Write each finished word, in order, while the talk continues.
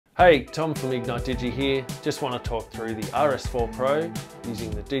Hey, Tom from Ignite Digi here. Just want to talk through the RS4 Pro using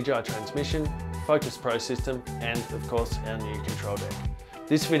the DJI transmission, Focus Pro system, and of course our new control deck.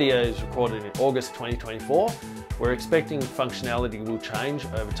 This video is recorded in August 2024. We're expecting functionality will change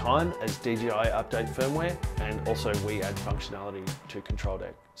over time as DJI update firmware, and also we add functionality to control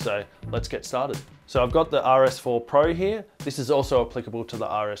deck. So let's get started. So I've got the RS4 Pro here. This is also applicable to the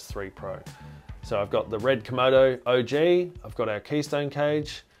RS3 Pro. So I've got the red Komodo OG, I've got our keystone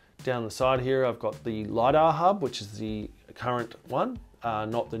cage. Down the side here, I've got the LiDAR hub, which is the current one,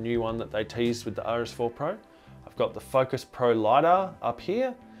 not the new one that they teased with the RS4 Pro. I've got the Focus Pro LiDAR up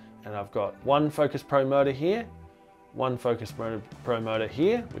here, and I've got one Focus Pro motor here, one Focus Pro motor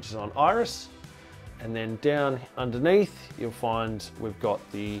here, which is on Iris. And then down underneath, you'll find we've got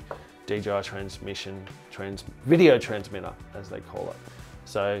the DJI transmission, video transmitter, as they call it.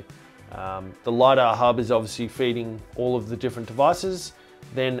 So the LiDAR hub is obviously feeding all of the different devices.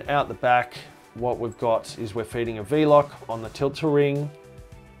 Then out the back, what we've got is we're feeding a V-lock on the tilt-to-ring,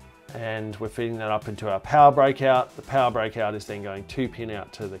 and we're feeding that up into our power breakout. The power breakout is then going 2-pin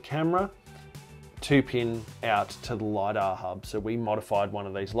out to the camera, 2-pin out to the LiDAR hub. So we modified one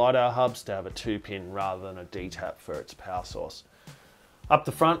of these LiDAR hubs to have a 2-pin rather than a D-tap for its power source. Up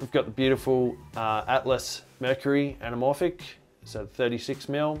the front, we've got the beautiful Atlas Mercury anamorphic. So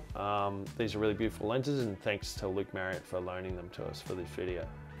 36mm, these are really beautiful lenses, and thanks to Luke Marriott for loaning them to us for this video.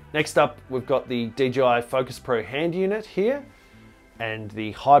 Next up, we've got the DJI Focus Pro hand unit here, and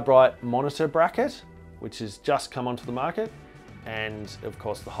the high bright monitor bracket, which has just come onto the market, and of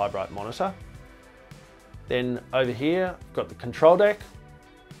course the high bright monitor. Then over here, we've got the control deck.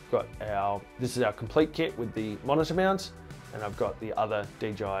 We've got this is our complete kit with the monitor mounts, and I've got the other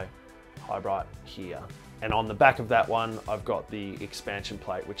DJI high bright here. And on the back of that one, I've got the expansion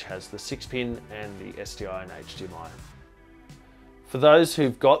plate, which has the 6-pin and the SDI and HDMI. For those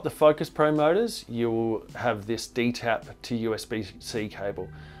who've got the Focus Pro motors, you'll have this D-tap to USB-C cable.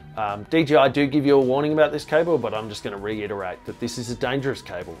 DJI do give you a warning about this cable, but I'm just going to reiterate that this is a dangerous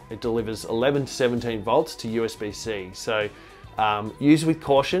cable. It delivers 11 to 17 volts to USB-C. So use with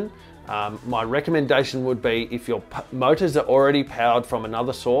caution. My recommendation would be, if your motors are already powered from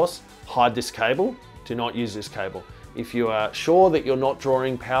another source, hide this cable. Do not use this cable. If you are sure that you're not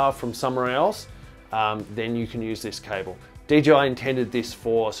drawing power from somewhere else, then you can use this cable. DJI intended this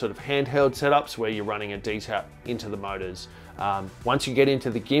for sort of handheld setups where you're running a D-tap into the motors. Once you get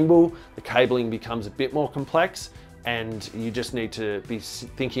into the gimbal, the cabling becomes a bit more complex, and you just need to be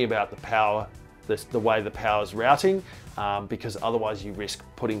thinking about the power, the way the power is routing, because otherwise you risk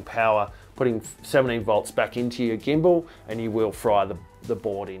putting 17 volts back into your gimbal, and you will fry the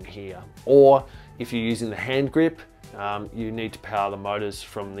board in here. Or if you're using the hand grip, you need to power the motors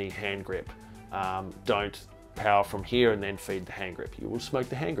from the hand grip. Don't power from here and then feed the hand grip. You will smoke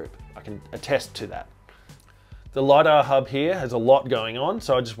the hand grip. I can attest to that. The LiDAR hub here has a lot going on,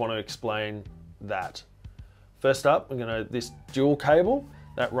 so I just want to explain that. First up, we're going to this dual cable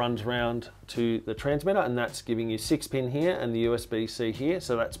that runs around to the transmitter, and that's giving you 6-pin here and the USB-C here.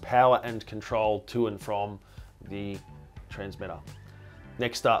 So that's power and control to and from the transmitter.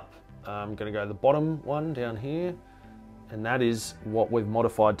 Next up, I'm going to go to the bottom one down here, and that is what we've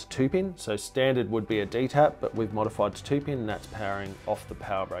modified to 2-pin. So standard would be a D-tap, but we've modified to 2-pin, and that's powering off the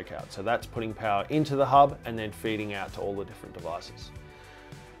power breakout. So that's putting power into the hub and then feeding out to all the different devices.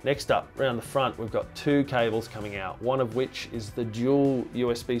 Next up, around the front, we've got 2 cables coming out, one of which is the dual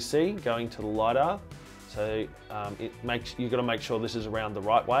USB-C going to the LiDAR. So you've got to make sure this is around the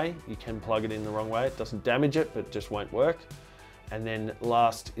right way. You can plug it in the wrong way. It doesn't damage it, but it just won't work. And then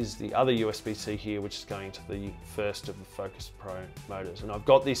last is the other USB-C here, which is going to the first of the Focus Pro motors. And I've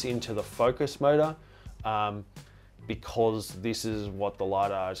got this into the Focus motor because this is what the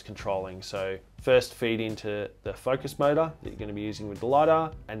LiDAR is controlling. So first feed into the Focus motor that you're going to be using with the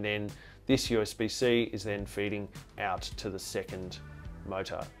LiDAR, and then this USB-C is then feeding out to the second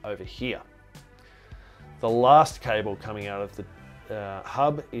motor over here. The last cable coming out of the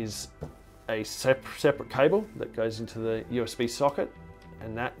hub is a separate cable that goes into the USB socket,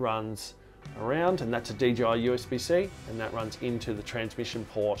 and that runs around, and that's a DJI USB-C, and that runs into the transmission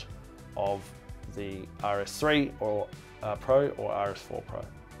port of the RS3 or Pro or RS4 Pro.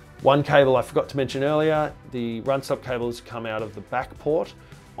 One cable I forgot to mention earlier, the run stop cables come out of the back port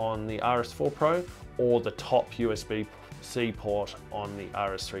on the RS4 Pro or the top USB-C port on the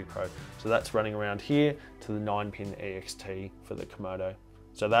RS3 Pro. So that's running around here to the 9-pin EXT for the Komodo.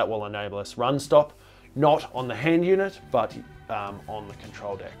 So that will enable us run stop, not on the hand unit, but on the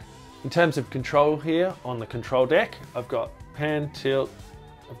control deck. In terms of control here on the control deck, I've got pan, tilt,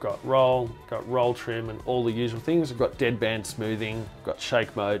 I've got roll trim and all the usual things. I've got deadband smoothing, got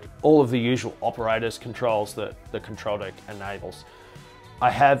shake mode, all of the usual operators controls that the control deck enables. I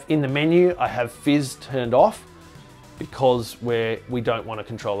have in the menu, I have fizz turned off because we don't want to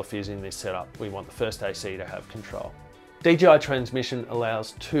control the fizz in this setup. We want the first AC to have control. DJI transmission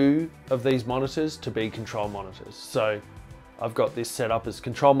allows 2 of these monitors to be control monitors. So I've got this set up as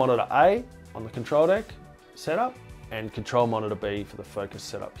control monitor A on the control deck setup and control monitor B for the focus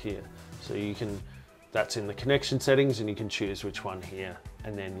setup here. So that's in the connection settings and you can choose which one here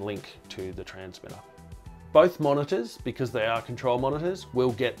and then link to the transmitter. Both monitors, because they are control monitors,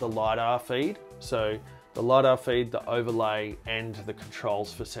 will get the LiDAR feed. So the LiDAR feed, the overlay and the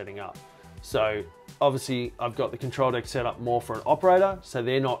controls for setting up. So obviously I've got the control deck set up more for an operator, so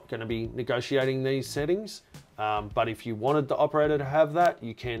they're not going to be negotiating these settings. But if you wanted the operator to have that,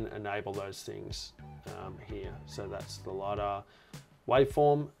 you can enable those things here. So that's the LiDAR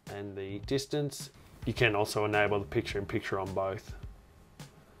waveform and the distance. You can also enable the picture-in-picture on both.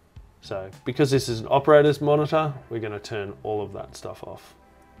 So because this is an operator's monitor, we're going to turn all of that stuff off,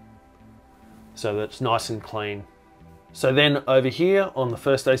 so that's nice and clean. So then over here on the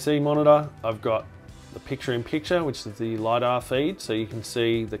first AC monitor, I've got the picture-in-picture, which is the LiDAR feed, so you can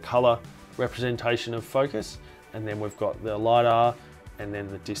see the color representation of focus. And then we've got the LiDAR and then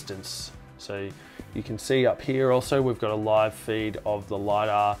the distance. So you can see up here also, we've got a live feed of the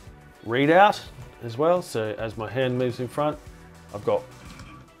LiDAR readout as well. So as my hand moves in front, I've got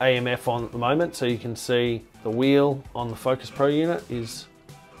AMF on at the moment. So you can see the wheel on the Focus Pro unit is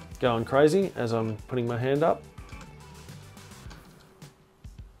going crazy as I'm putting my hand up.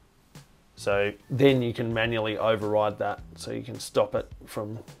 So then you can manually override that. So you can stop it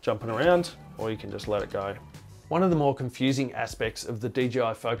from jumping around or you can just let it go. One of the more confusing aspects of the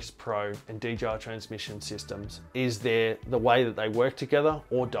DJI Focus Pro and DJI transmission systems is the way that they work together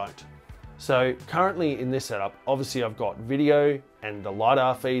or don't. So currently in this setup, obviously I've got video and the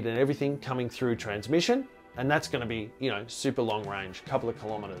LiDAR feed and everything coming through transmission, and that's going to be, super long range, a couple of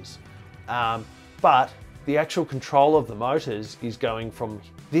kilometers. But the actual control of the motors is going from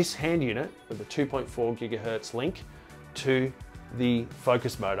this hand unit with a 2.4 gigahertz link to the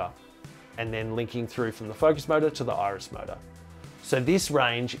focus motor, and then linking through from the focus motor to the iris motor. So this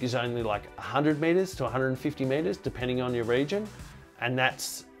range is only like 100 meters to 150 meters, depending on your region. And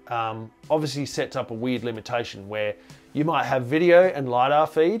that's obviously sets up a weird limitation where you might have video and LiDAR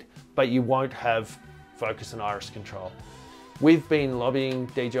feed, but you won't have focus and iris control. We've been lobbying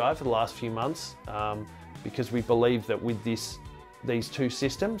DJI for the last few months because we believe that with these 2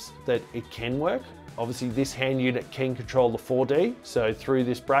 systems that it can work. Obviously this hand unit can control the 4D, so through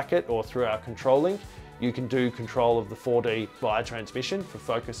this bracket or through our control link, you can do control of the 4D via transmission for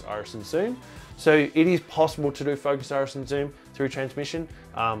focus, iris and zoom. So it is possible to do focus, iris and zoom through transmission.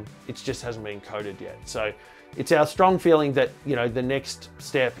 It just hasn't been coded yet. So it's our strong feeling that the next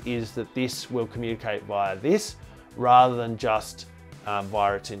step is that this will communicate via this rather than just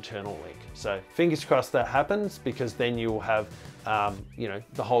via its internal link. So fingers crossed that happens, because then you will have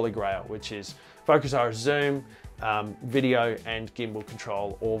the holy grail, which is focus, iris, zoom, video and gimbal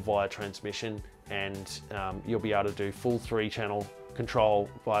control all via transmission, and you'll be able to do full 3-channel control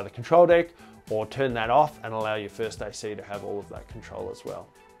via the control deck, or turn that off and allow your first AC to have all of that control as well.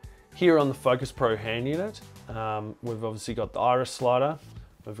 Here on the Focus Pro hand unit, we've obviously got the iris slider,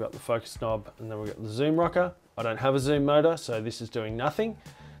 we've got the focus knob, and then we've got the zoom rocker. I don't have a zoom motor, so this is doing nothing.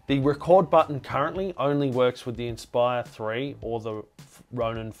 The record button currently only works with the Inspire 3 or the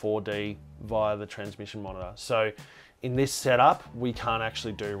Ronin 4D via the transmission monitor. So in this setup, we can't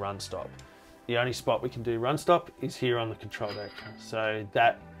actually do run stop. The only spot we can do run stop is here on the control deck. So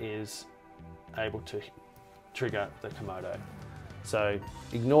that is able to trigger the Komodo. So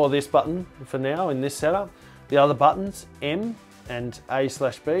ignore this button for now in this setup. The other buttons, M and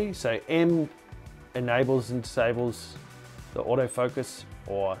A/B. So M enables and disables the autofocus,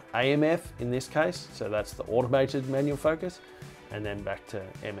 or AMF in this case. So that's the automated manual focus, and then back to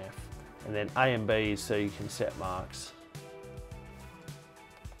MF. And then A and B is so you can set marks.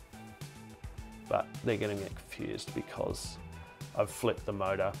 But they're going to get confused because I've flipped the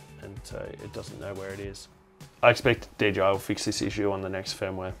motor and so it doesn't know where it is. I expect DJI will fix this issue on the next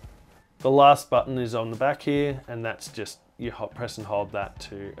firmware. The last button is on the back here, and that's just you press and hold that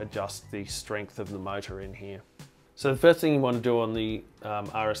to adjust the strength of the motor in here. So the first thing you want to do on the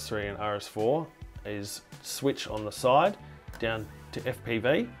RS3 and RS4 is switch on the side down to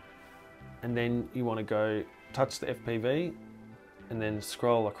FPV, and then you want to go touch the FPV and then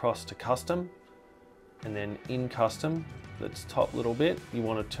scroll across to custom, and then in custom, that's top little bit, you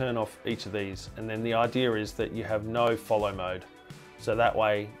want to turn off each of these, and then the idea is that you have no follow mode. So that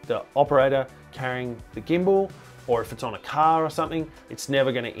way the operator carrying the gimbal, or if it's on a car or something, it's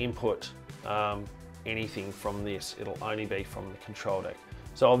never going to input anything from this. It'll only be from the control deck.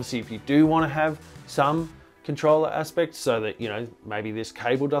 So obviously if you do want to have some controller aspects so that, you know, maybe this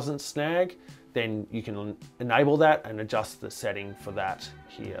cable doesn't snag, then you can enable that and adjust the setting for that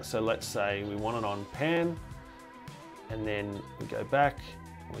here. So let's say we want it on pan, and then we go back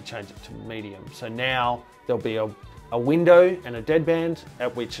and we change it to medium. So now there'll be a window and a deadband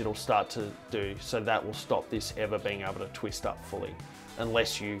at which it'll start to do. So that will stop this ever being able to twist up fully,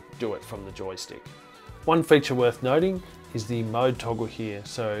 unless you do it from the joystick. One feature worth noting is the mode toggle here.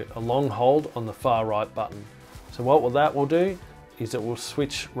 So a long hold on the far right button. So what that will do is it will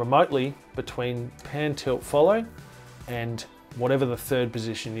switch remotely between pan, tilt, follow, and whatever the third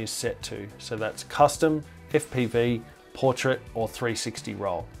position is set to. So that's custom, FPV, portrait, or 360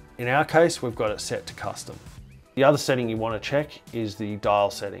 roll. In our case, we've got it set to custom. The other setting you want to check is the dial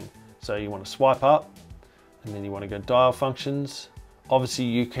setting. So you want to swipe up, and then you want to go dial functions. Obviously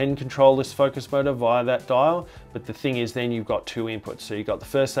you can control this focus motor via that dial, but the thing is then you've got two inputs. So you've got the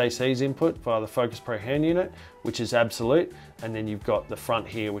first AC's input via the Focus Pro hand unit, which is absolute, and then you've got the front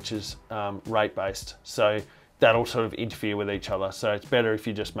here, which is rate based. So that'll sort of interfere with each other. So it's better if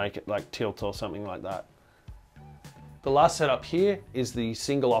you just make it like tilt or something like that. The last setup here is the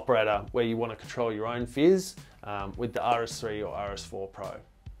single operator where you want to control your own fizz with the RS3 or RS4 Pro.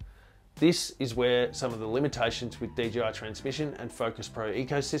 This is where some of the limitations with DJI transmission and Focus Pro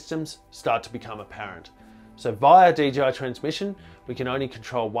ecosystems start to become apparent. So via DJI transmission, we can only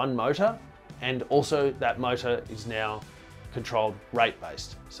control one motor, and also that motor is now controlled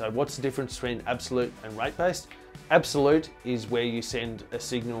rate-based. So what's the difference between absolute and rate-based? Absolute is where you send a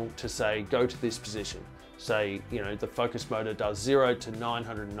signal to say, go to this position. Say, you know, the focus motor does 0 to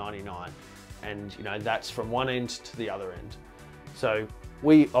 999, and you know, that's from one end to the other end. So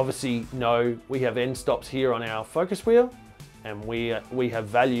we obviously know we have end stops here on our focus wheel, and we have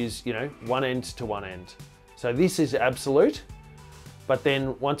values, you know, one end to one end. So this is absolute, but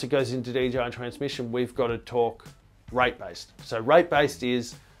then once it goes into DJI transmission, we've got to talk rate-based. So rate-based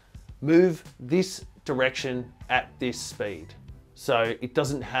is move this direction at this speed. So it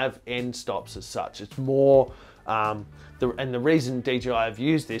doesn't have end stops as such. It's more, and the reason DJI have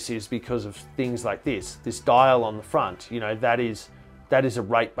used this is because of things like this dial on the front, you know, that is a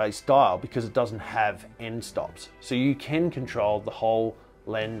rate-based dial because it doesn't have end stops. So you can control the whole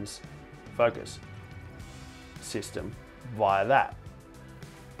lens focus system via that.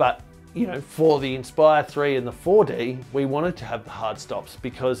 But, you know, for the Inspire 3 and the 4D, we wanted to have the hard stops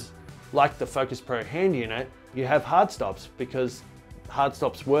because, like the Focus Pro hand unit, you have hard stops because hard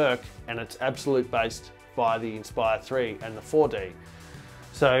stops work, and it's absolute based by the Inspire 3 and the 4D.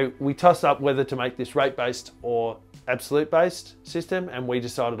 So we tossed up whether to make this rate-based or absolute-based system, and we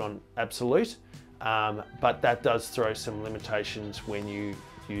decided on absolute, but that does throw some limitations when you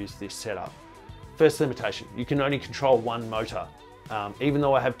use this setup. First limitation, you can only control one motor. Even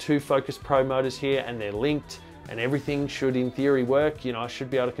though I have two Focus Pro motors here and they're linked and everything should in theory work, you know, I should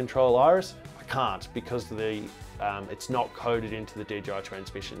be able to control Iris, I can't because it's not coded into the DJI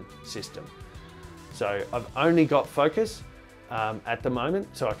transmission system. So I've only got focus at the moment,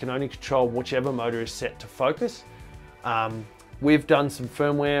 so I can only control whichever motor is set to focus. We've done some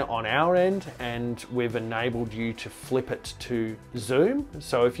firmware on our end and we've enabled you to flip it to zoom.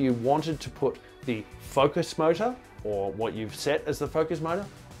 So if you wanted to put the focus motor, or what you've set as the focus motor,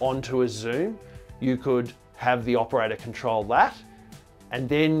 onto a zoom, you could have the operator control that, and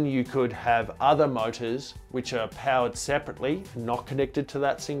then you could have other motors which are powered separately, not connected to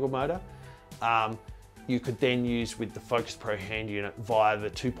that single motor. You could then use with the Focus Pro hand unit via the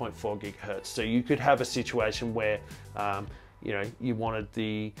 2.4 gigahertz. So you could have a situation where you know, you wanted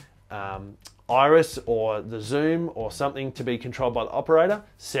the iris or the zoom or something to be controlled by the operator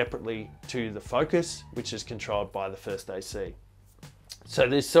separately to the focus, which is controlled by the first AC. So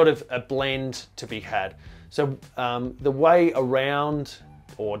there's sort of a blend to be had. So the way around,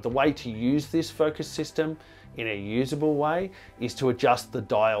 or the way to use this focus system in a usable way, is to adjust the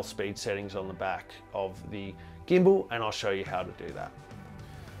dial speed settings on the back of the gimbal, and I'll show you how to do that.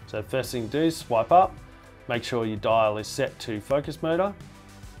 So first thing to do is swipe up, make sure your dial is set to focus motor,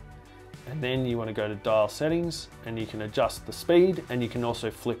 and then you want to go to dial settings and you can adjust the speed, and you can also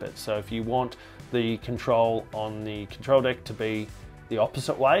flip it. So if you want the control on the control deck to be the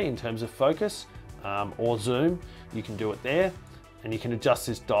opposite way in terms of focus or zoom, you can do it there, and you can adjust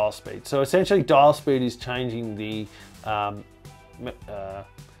this dial speed. So essentially dial speed is changing the,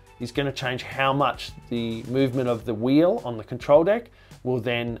 is going to change how much the movement of the wheel on the control deck will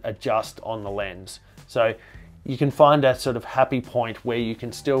then adjust on the lens. So you can find a sort of happy point where you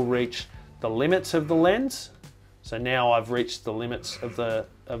can still reach the limits of the lens. So now I've reached the limits of the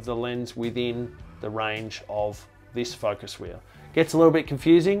lens within the range of this focus wheel. Gets a little bit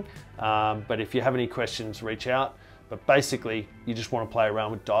confusing, but if you have any questions, reach out. But basically, you just want to play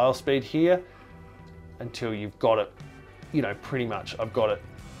around with dial speed here until you've got it, you know, pretty much I've got it.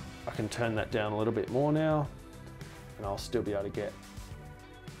 I can turn that down a little bit more now and I'll still be able to get,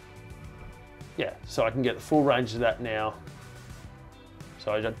 yeah, so I can get the full range of that now.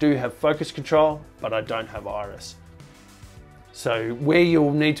 So I do have focus control, but I don't have iris. So where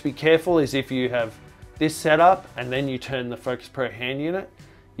you'll need to be careful is if you have this setup and then you turn the Focus Pro hand unit,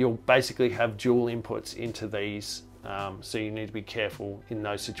 you'll basically have dual inputs into these. So you need to be careful in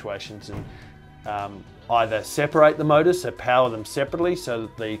those situations and either separate the motors, so power them separately so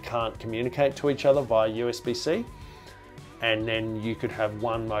that they can't communicate to each other via USB-C. And then you could have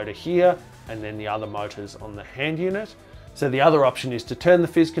one motor here and then the other motors on the hand unit. So the other option is to turn the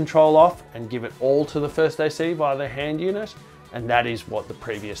fizz control off and give it all to the first AC via the hand unit. And that is what the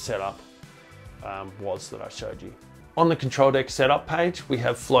previous setup was that I showed you. On the control deck setup page, we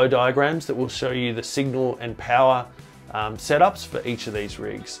have flow diagrams that will show you the signal and power setups for each of these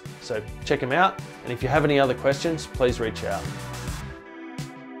rigs. So check them out. And if you have any other questions, please reach out.